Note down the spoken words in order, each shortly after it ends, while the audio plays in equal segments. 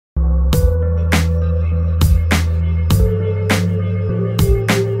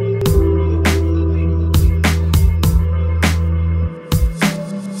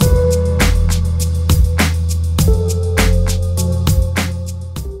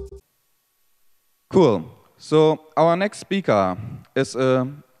Cool. So our next speaker is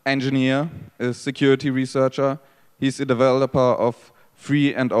an engineer, a security researcher. He's a developer of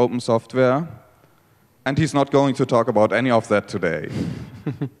free and open software. And he's not going to talk about any of that today.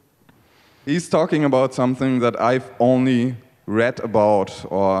 He's talking about something that I've only read about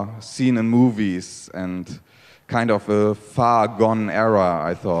or seen in movies and kind of a far-gone era,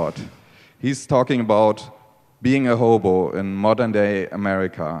 I thought. He's talking about being a hobo in modern-day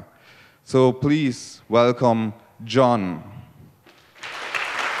America. So please welcome John.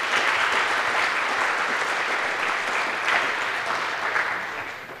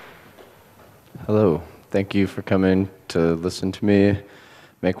 Hello. Thank you for coming to listen to me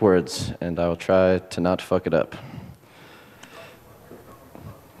make words, and I will try to not fuck it up.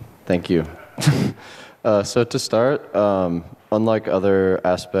 Thank you. So to start, unlike other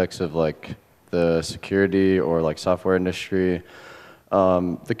aspects of like the security or like software industry,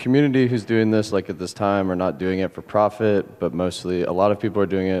 the community who's doing this like at this time are not doing it for profit, but mostly a lot of people are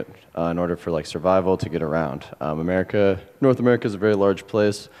doing it in order for like survival to get around. North America is a very large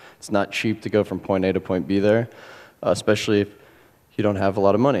place. It's not cheap to go from point A to point B there, especially if you don't have a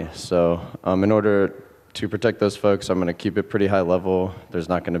lot of money. So in order to protect those folks, I'm going to keep it pretty high level. There's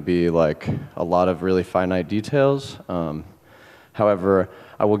not going to be like a lot of really finite details. However,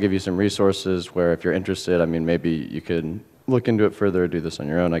 I will give you some resources where if you're interested, I mean, maybe you could look into it further or do this on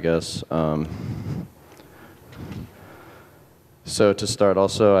your own, I guess. So to start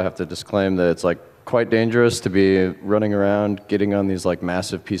also, I have to disclaim that it's like quite dangerous to be running around getting on these like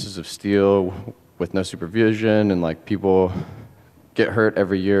massive pieces of steel with no supervision, and like people get hurt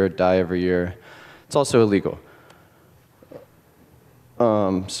every year, die every year. It's also illegal.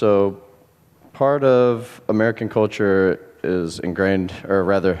 So part of American culture is ingrained, or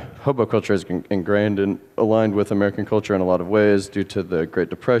rather, hobo culture is ingrained and aligned with American culture in a lot of ways due to the Great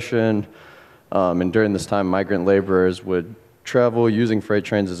Depression. And during this time, migrant laborers would travel using freight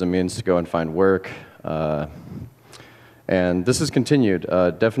trains as a means to go and find work. And this has continued,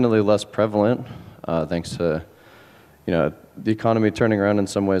 definitely less prevalent, thanks to the economy turning around in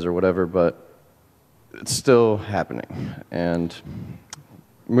some ways or whatever, but it's still happening. And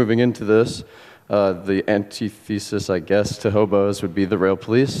moving into this, the antithesis, I guess, to hobos would be the rail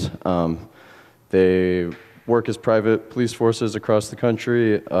police. They work as private police forces across the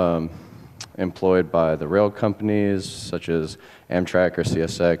country, employed by the rail companies such as Amtrak or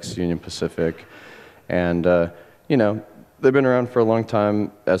CSX, Union Pacific. And, they've been around for a long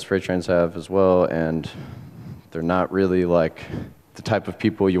time, as freight trains have as well, and they're not really like the type of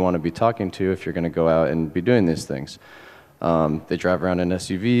people you want to be talking to if you're going to go out and be doing these things. They drive around in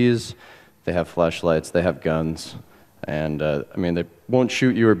SUVs, they have flashlights, they have guns, and they won't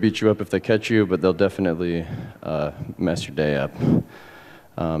shoot you or beat you up if they catch you, but they'll definitely mess your day up.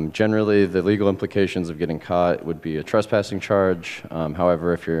 Generally, the legal implications of getting caught would be a trespassing charge.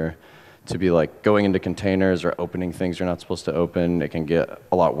 However, if you're to be like going into containers or opening things you're not supposed to open, it can get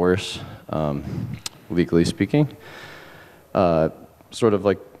a lot worse, legally speaking. Sort of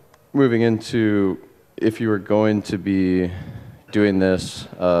like moving into, if you were going to be doing this,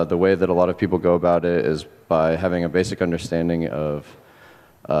 the way that a lot of people go about it is by having a basic understanding of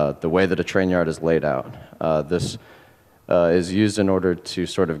the way that a train yard is laid out. This is used in order to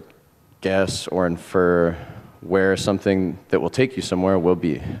sort of guess or infer where something that will take you somewhere will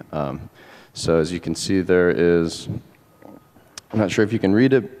be. So as you can see, there is, I'm not sure if you can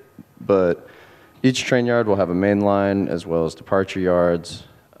read it, but each train yard will have a main line as well as departure yards,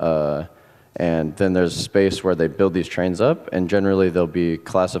 and then there's space where they build these trains up, and generally they'll be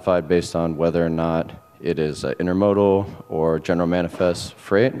classified based on whether or not it is intermodal or general manifest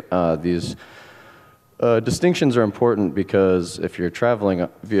freight. These distinctions are important because if you're traveling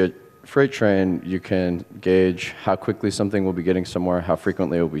via freight train, you can gauge how quickly something will be getting somewhere, how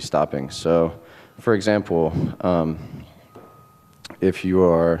frequently it will be stopping. So, for example, if you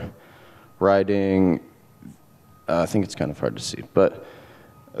are riding, I think it's kind of hard to see, but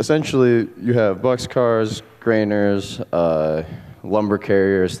essentially you have boxcars, grainers, lumber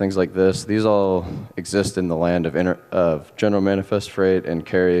carriers, things like this. These all exist in the land of general manifest freight and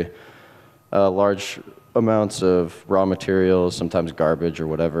carry large amounts of raw materials, sometimes garbage or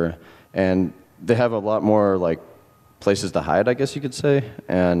whatever, and they have a lot more like places to hide, I guess you could say,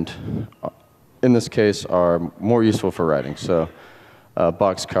 and in this case are more useful for riding. So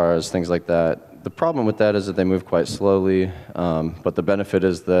boxcars, things like that. The problem with that is that they move quite slowly, but the benefit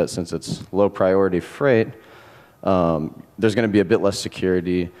is that since it's low priority freight, there's going to be a bit less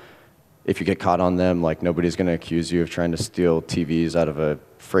security. If you get caught on them, like nobody's going to accuse you of trying to steal TVs out of a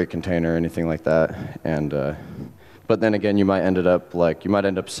freight container or anything like that. And but but then again, you might end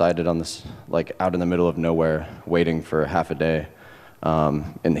up sighted on this, like out in the middle of nowhere, waiting for half a day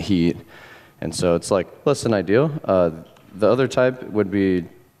in the heat. And so it's like less than ideal. The other type would be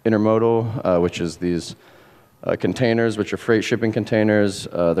intermodal, which is these containers, which are freight shipping containers.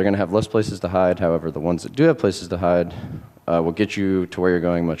 They're going to have less places to hide. However, the ones that do have places to hide will get you to where you're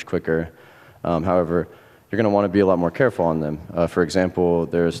going much quicker. However, you're going to want to be a lot more careful on them. For example,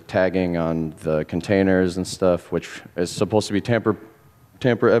 there's tagging on the containers and stuff, which is supposed to be tamper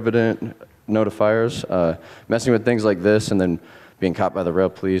evident notifiers. Messing with things like this and then being caught by the rail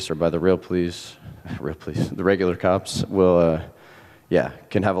police or by the the regular cops will,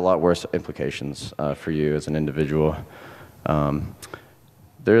 can have a lot worse implications for you as an individual.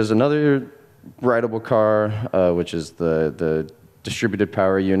 There's another rideable car, which is the distributed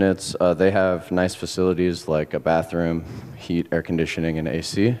power units. They have nice facilities like a bathroom, heat, air conditioning, and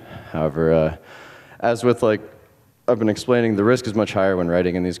AC. However, as with like I've been explaining, the risk is much higher when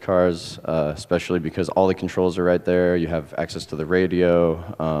riding in these cars, especially because all the controls are right there. You have access to the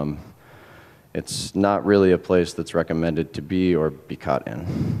radio. It's not really a place that's recommended to be or be caught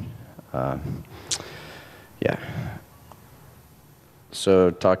in. So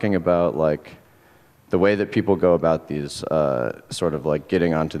talking about like the way that people go about these sort of like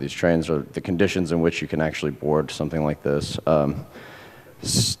getting onto these trains or the conditions in which you can actually board something like this.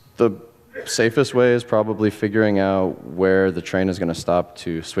 The safest way is probably figuring out where the train is going to stop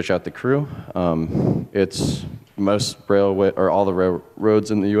to switch out the crew. Most railway or all the railroads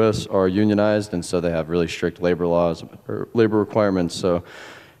in the U.S. are unionized, and so they have really strict labor laws or labor requirements. So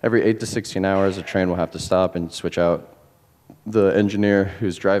every 8 to 16 hours, a train will have to stop and switch out the engineer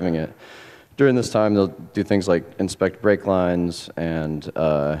who's driving it. During this time, they'll do things like inspect brake lines and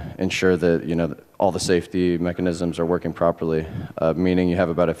ensure that all the safety mechanisms are working properly, meaning you have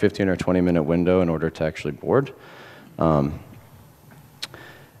about a 15 or 20-minute window in order to actually board.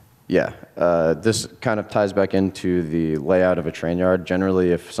 This kind of ties back into the layout of a train yard.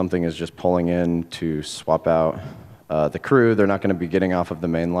 Generally, if something is just pulling in to swap out the crew, they're not going to be getting off of the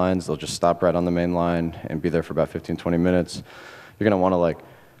main lines. They'll just stop right on the main line and be there for about 15, 20 minutes. You're going to want to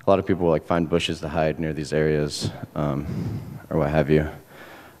a lot of people like find bushes to hide near these areas, or what have you.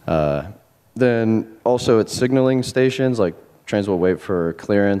 Then also at signaling stations, like trains will wait for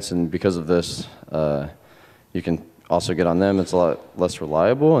clearance, and because of this, you can also get on them. It's a lot less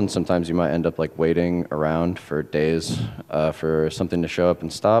reliable, and sometimes you might end up like waiting around for days for something to show up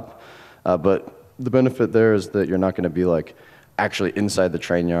and stop. But the benefit there is that you're not going to be like actually inside the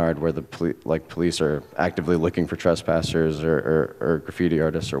train yard where the police are actively looking for trespassers or graffiti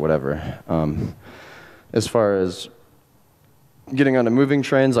artists or whatever. As far as getting onto moving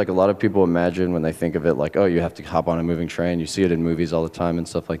trains, like a lot of people imagine when they think of it like, oh, you have to hop on a moving train. You see it in movies all the time and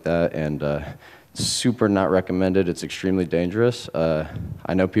stuff like that, and super not recommended. It's extremely dangerous.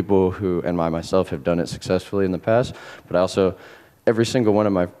 I know people who, and myself, have done it successfully in the past, but also every single one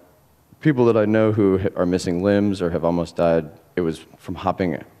of my people that I know who are missing limbs or have almost died, it was from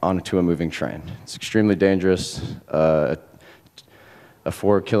hopping onto a moving train. It's extremely dangerous. A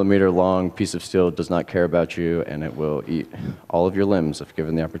 4-kilometer long piece of steel does not care about you, and it will eat all of your limbs if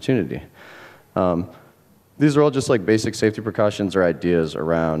given the opportunity. These are all just like basic safety precautions or ideas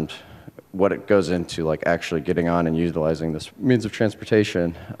around what it goes into like actually getting on and utilizing this means of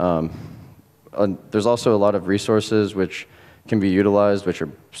transportation. There's also a lot of resources which can be utilized, which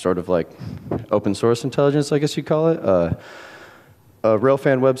are sort of like open source intelligence, I guess you call it.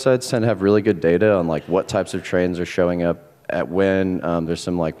 Railfan websites tend to have really good data on like what types of trains are showing up at when. There's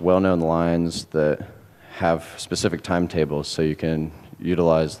some like well-known lines that have specific timetables, so you can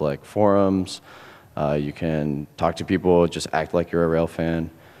utilize like forums. You can talk to people, just act like you're a rail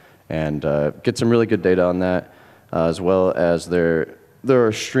fan, and get some really good data on that, as well as there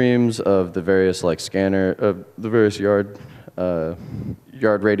are streams of the various like the various yard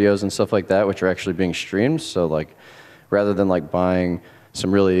radios and stuff like that, which are actually being streamed. So like, rather than like buying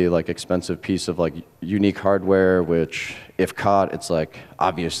some really like expensive piece of like unique hardware, which if caught, it's like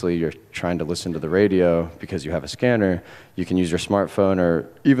obviously you're trying to listen to the radio because you have a scanner, you can use your smartphone, or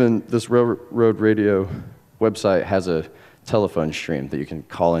even this railroad radio website has a telephone stream that you can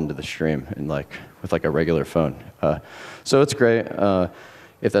call into the stream and like with like a regular phone. So it's great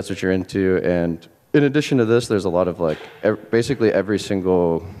if that's what you're into. And in addition to this, there's a lot of like basically every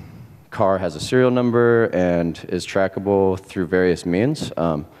single car has a serial number and is trackable through various means.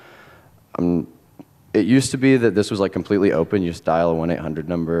 It used to be that this was like completely open. You just dial a 1-800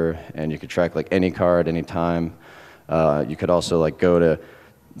 number and you could track like any car at any time. You could also like go to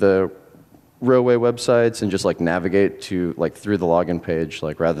the railway websites and just like navigate to like through the login page,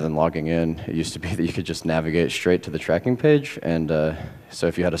 like rather than logging in. It used to be that you could just navigate straight to the tracking page. And so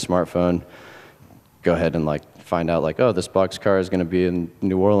if you had a smartphone, go ahead and like find out like, oh, this boxcar is going to be in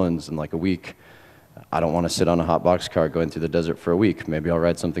New Orleans in like a week. I don't want to sit on a hot boxcar going through the desert for a week. Maybe I'll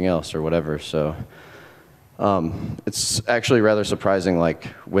ride something else or whatever. So it's actually rather surprising, like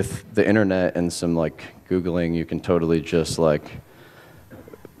with the internet and some like Googling, you can totally just like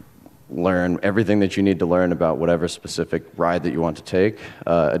learn everything that you need to learn about whatever specific ride that you want to take.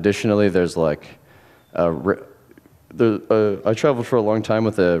 Additionally, there's like, I traveled for a long time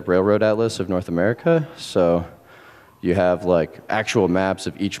with the Railroad Atlas of North America, so you have like actual maps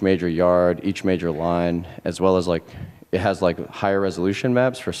of each major yard, each major line, as well as like, it has like higher resolution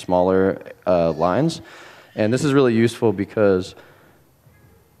maps for smaller lines. And this is really useful because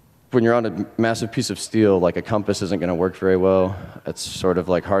when you're on a massive piece of steel, like a compass isn't going to work very well. It's sort of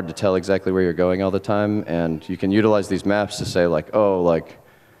like hard to tell exactly where you're going all the time. And you can utilize these maps to say like, oh, like,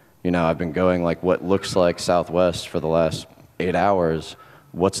 you know, I've been going like what looks like southwest for the last 8 hours.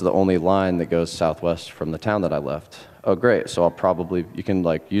 What's the only line that goes southwest from the town that I left? Oh, great. So I'll probably, you can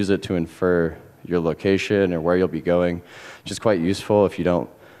like use it to infer your location or where you'll be going, which is quite useful if you don't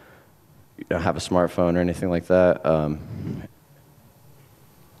have a smartphone or anything like that.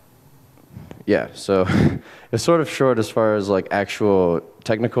 Yeah, so it's sort of short as far as like actual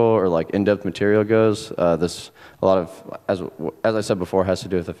technical or like in-depth material goes. This a lot of, as I said before, has to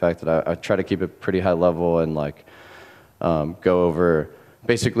do with the fact that I try to keep it pretty high level and like go over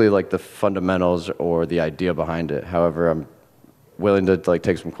basically like the fundamentals or the idea behind it. However, I'm willing to like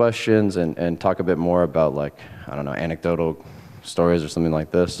take some questions and talk a bit more about like, I don't know, anecdotal stories or something like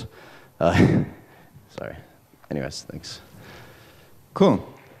this. Sorry. Anyways, thanks. Cool.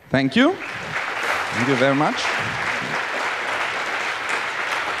 Thank you. Thank you very much.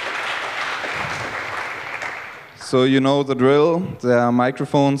 So you know the drill. There are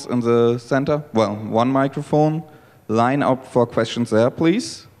microphones in the center. Well, one microphone. Line up for questions there,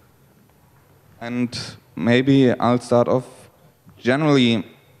 please. And maybe I'll start off. Generally,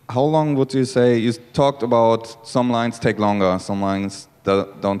 how long would you say, you talked about some lines take longer, some lines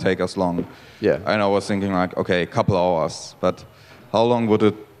don't take as long. Yeah. And I was thinking like, okay, a couple hours, but how long would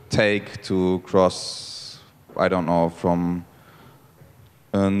it take to cross, I don't know, from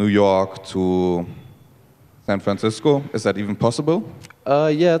New York to San Francisco? Is that even possible?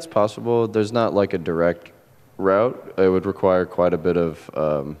 Yeah, it's possible. There's not like a direct route. It would require quite a bit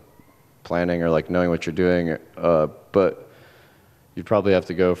of planning or like knowing what you're doing, but you'd probably have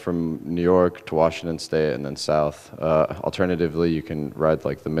to go from New York to Washington State and then south. Alternatively, you can ride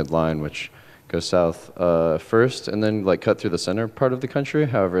like the midline, which goes south first and then like cut through the center part of the country.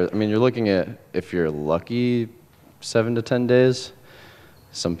 However, I mean, you're looking at, if you're lucky, 7 to 10 days.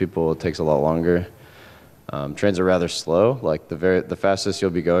 Some people, it takes a lot longer. Trains are rather slow. Like the fastest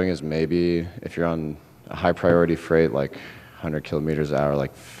you'll be going is maybe if you're on a high priority freight, like 100 kilometers an hour,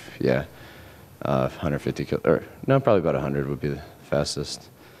 like, yeah, 150, or no, probably about 100 would be the fastest.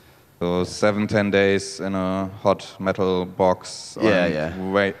 So 7-10 days in a hot metal box,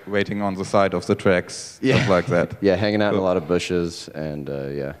 waiting on the side of the tracks, stuff like that. Yeah, hanging out in a lot of bushes, and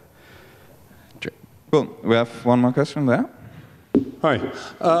yeah. Cool. We have one more question there. Hi.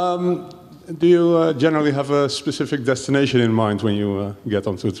 Do you generally have a specific destination in mind when you get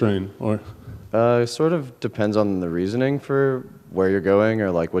onto a train, or? It sort of depends on the reasoning for where you're going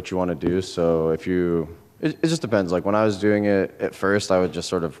or like what you want to do. So if you, it just depends. Like when I was doing it at first, I would just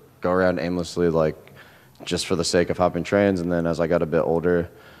sort of go around aimlessly, like just for the sake of hopping trains. And then as I got a bit older,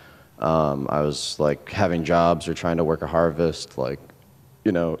 I was like having jobs or trying to work a harvest, like,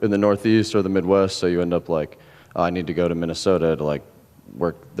 you know, in the Northeast or the Midwest. So you end up like, oh, I need to go to Minnesota to like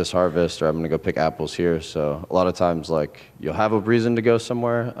work this harvest, or I'm going to go pick apples here. So a lot of times like you'll have a reason to go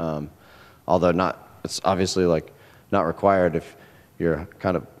somewhere. Although it's obviously like not required if you're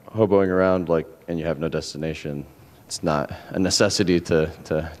kind of hoboing around like and you have no destination. It's not a necessity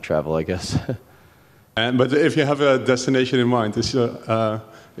to travel, I guess. But if you have a destination in mind, is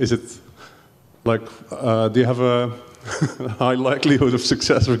it like do you have a high likelihood of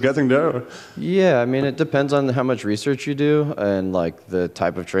success of getting there? Or? Yeah, I mean it depends on how much research you do and like the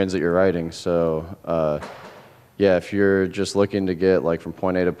type of trains that you're riding. So. Yeah, if you're just looking to get like from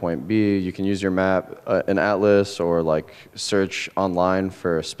point A to point B, you can use your map, an atlas, or like search online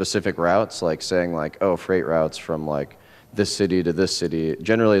for specific routes, like saying like, oh, freight routes from like this city to this city.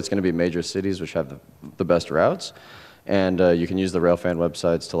 Generally, it's going to be major cities which have the best routes. And you can use the railfan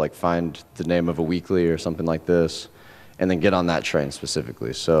websites to like find the name of a weekly or something like this, and then get on that train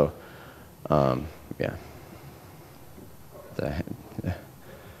specifically. So, yeah.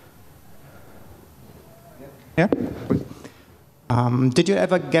 Yeah. Did you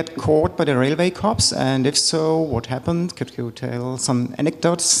ever get caught by the railway cops? And if so, what happened? Could you tell some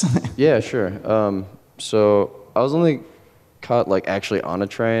anecdotes? Yeah, sure. So I was only caught like actually on a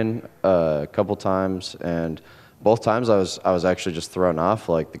train a couple times, and both times I was actually just thrown off.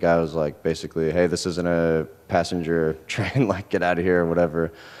 Like the guy was like basically, "Hey, this isn't a passenger train. Like get out of here," or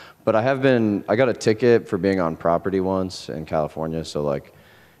whatever. But I got a ticket for being on property once in California. So like,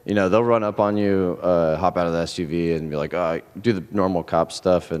 you know, they'll run up on you, hop out of the SUV, and be like, "Oh, do the normal cop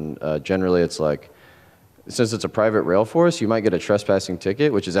stuff." And generally, it's like, since it's a private rail force, you might get a trespassing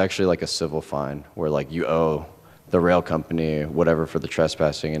ticket, which is actually like a civil fine, where like you owe the rail company whatever for the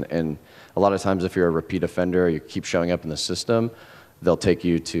trespassing. And a lot of times, if you're a repeat offender, or you keep showing up in the system, they'll take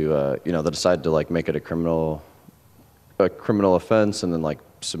you to, you know, they'll decide to like make it a criminal offense, and then like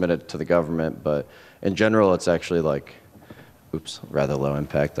submit it to the government. But in general, it's actually like, rather low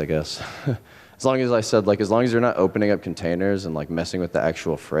impact, I guess. As long as I said, like, as long as you're not opening up containers and like messing with the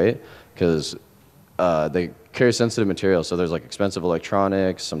actual freight, because they carry sensitive materials. So there's like expensive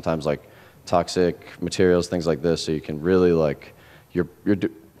electronics, sometimes like toxic materials, things like this. So you can really like, you're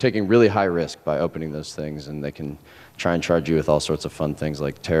taking really high risk by opening those things, and they can try and charge you with all sorts of fun things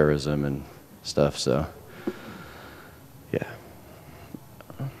like terrorism and stuff. So, yeah.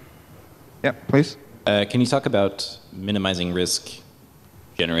 Yeah, please. Can you talk about minimizing risk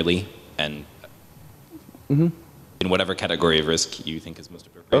generally, and in whatever category of risk you think is most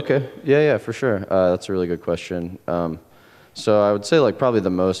appropriate? Okay. Yeah, for sure. That's a really good question. So I would say like probably the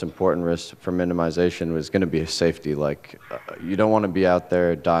most important risk for minimization was going to be safety. Like you don't want to be out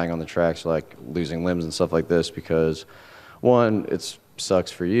there dying on the tracks, like losing limbs and stuff like this, because one, it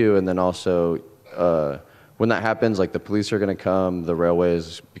sucks for you, and then also when that happens, like the police are going to come, the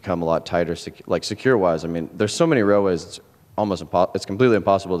railways become a lot tighter, like secure-wise. I mean, there's so many railways, it's completely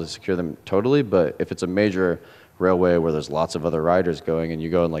impossible to secure them totally, but if it's a major railway where there's lots of other riders going and you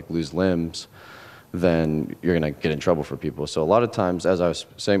go and like lose limbs, then you're going to get in trouble for people. So a lot of times, as I was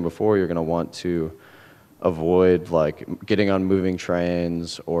saying before, you're going to want to avoid like getting on moving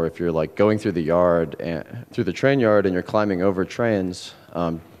trains, or if you're like going through the yard and through the train yard and you're climbing over trains,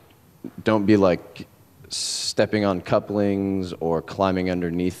 don't be like stepping on couplings or climbing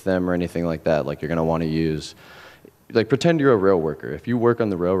underneath them or anything like that. Like you're going to want to use, like pretend you're a rail worker. If you work on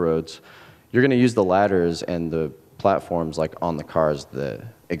the railroads, you're going to use the ladders and the platforms like on the cars that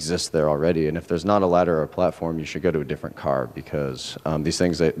exist there already. And if there's not a ladder or a platform, you should go to a different car, because these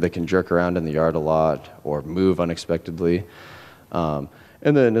things, they can jerk around in the yard a lot or move unexpectedly. And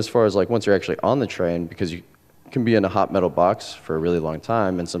then as far as like once you're actually on the train, because you can be in a hot metal box for a really long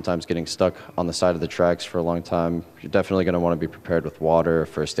time and sometimes getting stuck on the side of the tracks for a long time, you're definitely going to want to be prepared with water,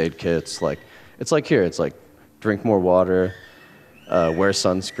 first aid kits. Like it's like here, it's like drink more water, wear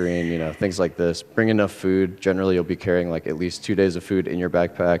sunscreen, you know, things like this. Bring enough food. Generally, you'll be carrying like at least 2 days of food in your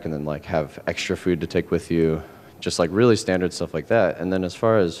backpack, and then like have extra food to take with you. Just like really standard stuff like that. And then as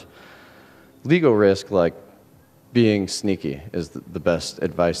far as legal risk, like being sneaky is the best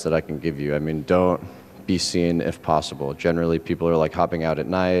advice that I can give you. I mean, don't be seen if possible. Generally, people are like hopping out at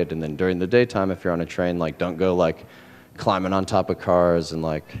night, and then during the daytime, if you're on a train, like don't go like climbing on top of cars and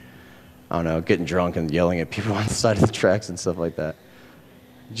like, I don't know, getting drunk and yelling at people on the side of the tracks and stuff like that.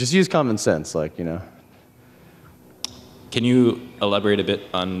 Just use common sense, like, you know. Can you elaborate a bit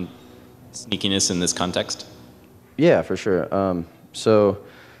on sneakiness in this context? Yeah, for sure. So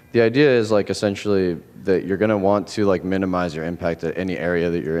the idea is like essentially that you're going to want to like minimize your impact at any area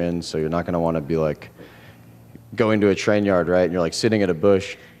that you're in. So you're not going to want to be like going to a train yard, right? And you're like sitting at a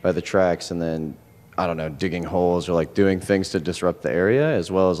bush by the tracks and then, I don't know, digging holes or like doing things to disrupt the area,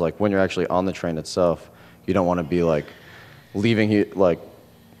 as well as like when you're actually on the train itself, you don't want to be like leaving like,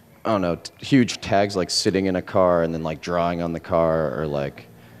 I don't know, huge tags like sitting in a car and then like drawing on the car, or like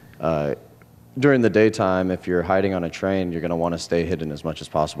during the daytime, if you're hiding on a train, you're going to want to stay hidden as much as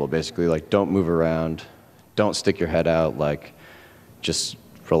possible. Basically, like don't move around, don't stick your head out, like just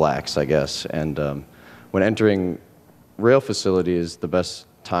relax, I guess. And when entering rail facilities, the best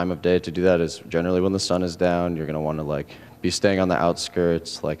time of day to do that is generally when the sun is down. You're going to want to like be staying on the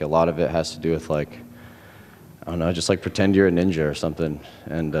outskirts. Like a lot of it has to do with like, I don't know, just like pretend you're a ninja or something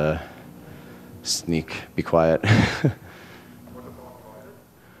and sneak, be quiet.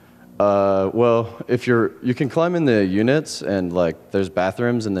 Well, if you can climb in the units, and like there's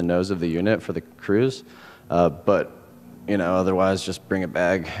bathrooms in the nose of the unit for the crews, but you know, otherwise just bring a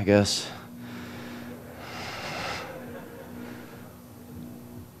bag, I guess.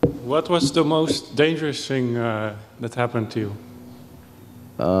 What was the most dangerous thing that happened to you?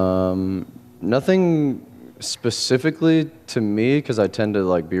 Nothing specifically to me, because I tend to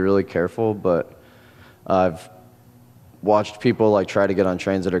like be really careful, but I've watched people like try to get on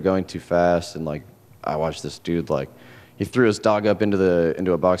trains that are going too fast, and like I watched this dude like he threw his dog up into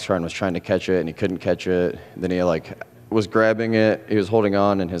a boxcar and was trying to catch it, and he couldn't catch it. And then he like was grabbing it, he was holding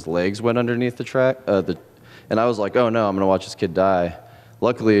on, and his legs went underneath the track. And I was like, oh no, I'm gonna watch this kid die.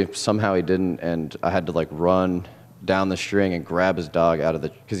 Luckily, somehow he didn't, and I had to like run down the string and grab his dog out of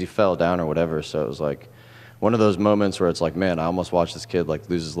because he fell down or whatever. So it was like one of those moments where it's like, man, I almost watched this kid like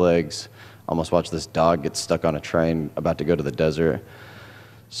lose his legs. I almost watched this dog get stuck on a train about to go to the desert.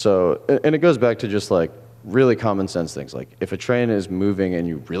 So, and it goes back to just like really common sense things. Like if a train is moving and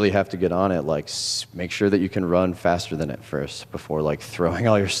you really have to get on it, like make sure that you can run faster than it first before like throwing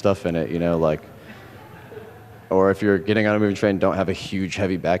all your stuff in it, you know, like, or if you're getting on a moving train, don't have a huge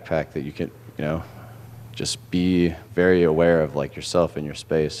heavy backpack that you can, you know, just be very aware of like yourself and your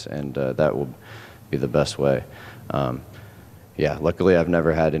space, and that will be the best way. Yeah, luckily I've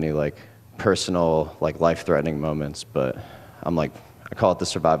never had any like personal like life-threatening moments, but I'm like, I call it the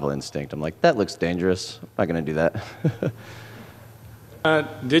survival instinct. I'm like, that looks dangerous. I'm not gonna do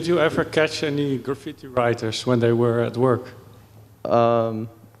that. Did you ever catch any graffiti writers when they were at work?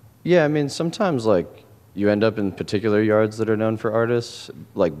 Yeah, I mean, sometimes like you end up in particular yards that are known for artists,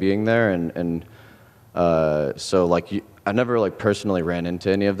 like being there, and so like I never like personally ran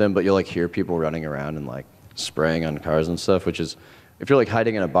into any of them, but you'll like hear people running around and like spraying on cars and stuff, which is, if you're like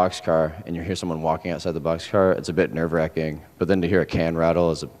hiding in a boxcar and you hear someone walking outside the boxcar, it's a bit nerve-wracking. But then to hear a can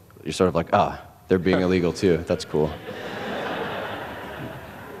rattle, you're sort of like, ah, they're being illegal too. That's cool.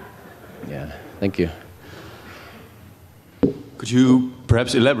 Yeah, thank you. Could you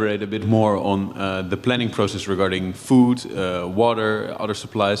perhaps elaborate a bit more on the planning process regarding food, water, other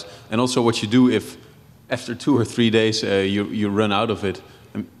supplies, and also what you do if after 2 or 3 days you run out of it?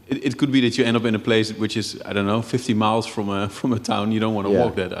 It could be that you end up in a place which is, I don't know, 50 miles from a town. You don't want to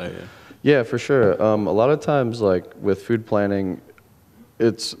walk that. Yeah, for sure. A lot of times, like with food planning,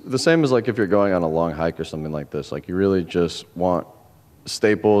 it's the same as like if you're going on a long hike or something like this. Like you really just want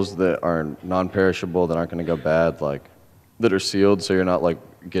staples that are non-perishable, that aren't going to go bad, like that are sealed, so you're not like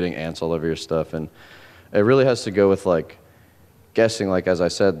getting ants all over your stuff. And it really has to go with like guessing, like as I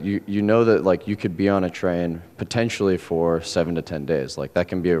said, you know that like you could be on a train potentially for 7 to 10 days. Like that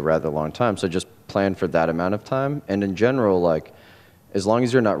can be a rather long time. So just plan for that amount of time. And in general, like as long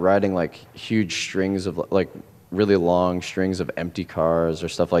as you're not riding like huge strings of like really long strings of empty cars or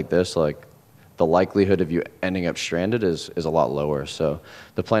stuff like this, like the likelihood of you ending up stranded is a lot lower. So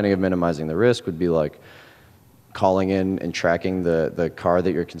the planning of minimizing the risk would be like calling in and tracking the car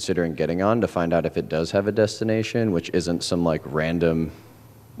that you're considering getting on to find out if it does have a destination, which isn't some like random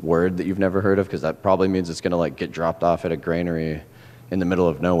word that you've never heard of, because that probably means it's going to like get dropped off at a granary in the middle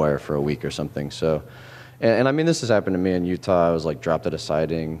of nowhere for a week or something. So, and I mean, this has happened to me in Utah. I was like dropped at a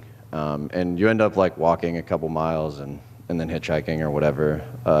siding, and you end up like walking a couple miles and then hitchhiking or whatever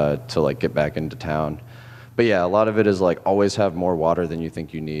to like get back into town. But yeah, a lot of it is like always have more water than you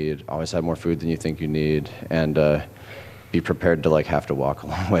think you need, always have more food than you think you need, and be prepared to like have to walk a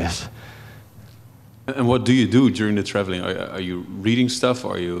long ways. And what do you do during the traveling? Are you reading stuff?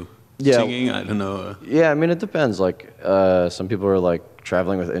 Are you singing? I don't know. Yeah, I mean, it depends. Like some people are like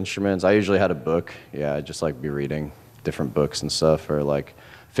traveling with instruments. I usually had a book. Yeah, I'd just like be reading different books and stuff, or like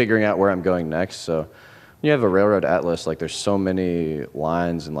figuring out where I'm going next. So you have a railroad atlas, like there's so many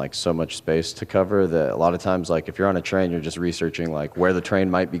lines and like so much space to cover that a lot of times, like if you're on a train, you're just researching like where the train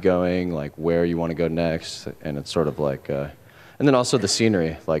might be going, like where you want to go next. And it's sort of like, and then also the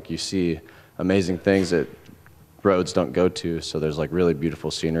scenery, like you see amazing things that roads don't go to. So there's like really beautiful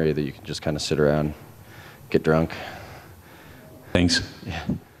scenery that you can just kind of sit around, get drunk. Thanks. Yeah.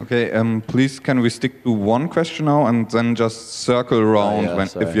 Okay, please can we stick to one question now and then just circle around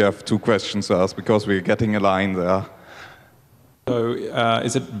if you have 2 questions to ask, because we're getting a line there. So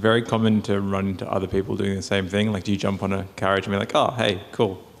is it very common to run into other people doing the same thing? Like do you jump on a carriage and be like, oh, hey,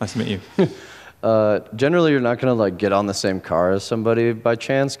 cool, nice to meet you? Generally, you're not going to like get on the same car as somebody by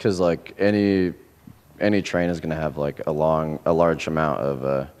chance, because like any train is going to have like a large amount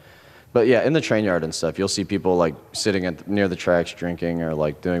of but yeah, in the train yard and stuff, you'll see people like sitting near the tracks drinking or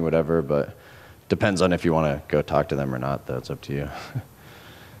like doing whatever, but depends on if you want to go talk to them or not, though. It's up to you.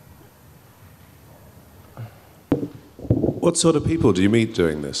 What sort of people do you meet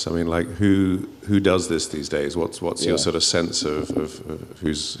doing this? I mean, like who does this these days? What's your sort of sense of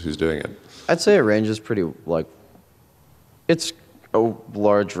who's doing it? I'd say it ranges pretty, like, it's a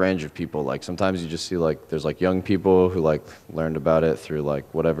large range of people. Like sometimes you just see like there's like young people who like learned about it through like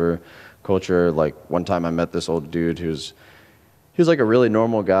whatever culture. Like one time I met this old dude he was like a really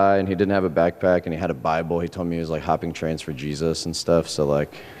normal guy, and he didn't have a backpack and he had a Bible. He told me he was like hopping trains for Jesus and stuff. So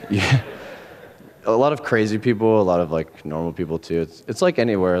like, yeah, a lot of crazy people, a lot of like normal people too. It's like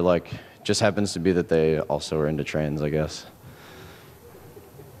anywhere, like just happens to be that they also are into trains, I guess.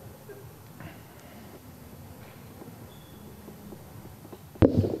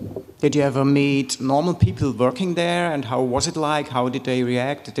 Did you ever meet normal people working there, and how was it like? How did they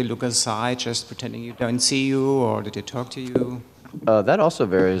react? Did they look aside, just pretending you don't see you, or did they talk to you? That also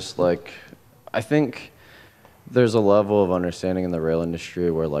varies. Like, I think there's a level of understanding in the rail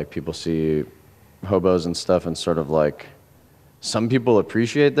industry where like people see hobos and stuff and sort of like, some people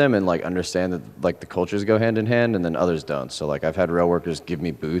appreciate them and like understand that like the cultures go hand in hand, and then others don't. So like I've had rail workers give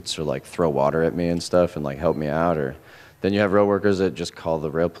me boots or like throw water at me and stuff and like help me out, or then you have rail workers that just call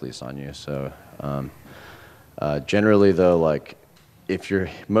the rail police on you. So generally though, like if you're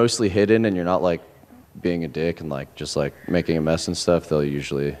mostly hidden and you're not like being a dick and like just like making a mess and stuff, they'll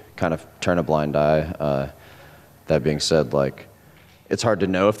usually kind of turn a blind eye. That being said, like it's hard to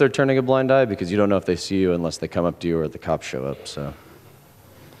know if they're turning a blind eye because you don't know if they see you unless they come up to you or the cops show up. So.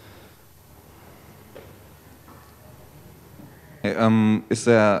 Is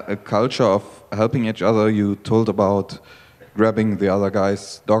there a culture of helping each other? You told about grabbing the other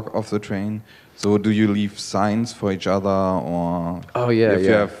guy's dog off the train. So do you leave signs for each other, or if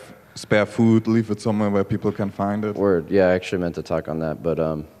you have spare food, leave it somewhere where people can find it? Word, yeah, I actually meant to talk on that,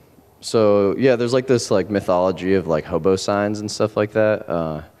 but so yeah, there's like this like mythology of like hobo signs and stuff like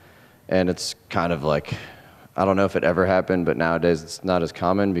that, and it's kind of like, I don't know if it ever happened, but nowadays it's not as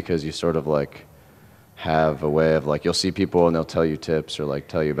common because you sort of like have a way of like, you'll see people and they'll tell you tips or like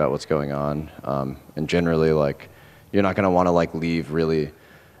tell you about what's going on, and generally like you're not going to want to like leave really,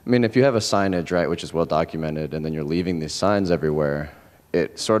 I mean if you have a signage, right, which is well documented, and then you're leaving these signs everywhere,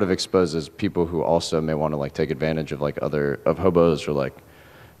 it sort of exposes people who also may want to like take advantage of like of hobos or like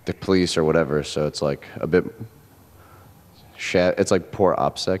the police or whatever. So it's like a bit, it's like poor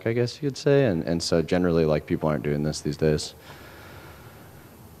OPSEC, I guess you'd say, and so generally like people aren't doing this these days.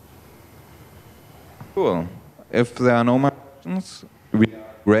 Cool. If there are no more questions, we are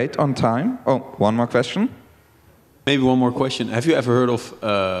great on time. Oh, one more question. Maybe one more question. Have you ever heard of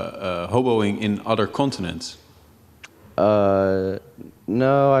hoboing in other continents?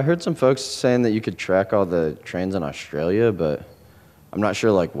 No, I heard some folks saying that you could track all the trains in Australia, but I'm not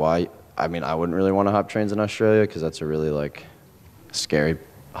sure like why. I mean, I wouldn't really want to hop trains in Australia because that's a really like scary,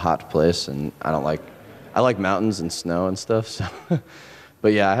 hot place, and I like mountains and snow and stuff. So,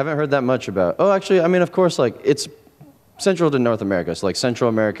 but yeah, I haven't heard that much about. Oh, actually, I mean, of course, like it's central to North America, so like Central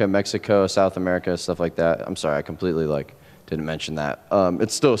America, Mexico, South America, stuff like that. I'm sorry, I completely like didn't mention that.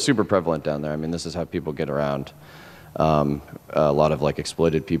 It's still super prevalent down there. I mean, this is how people get around. A lot of like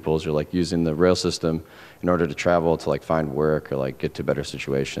exploited peoples are like using the rail system in order to travel to like find work or like get to better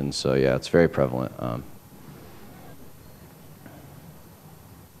situations. So yeah, it's very prevalent.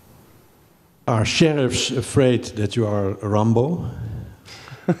 Are sheriffs afraid that you are a Rambo?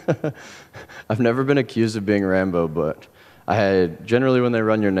 I've never been accused of being Rambo, but I had generally when they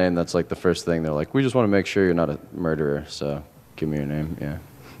run your name, that's like the first thing. They're like, we just want to make sure you're not a murderer, so give me your name. Yeah.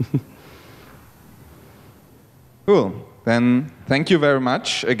 Cool. Then thank you very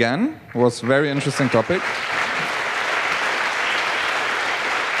much again. It was a very interesting topic.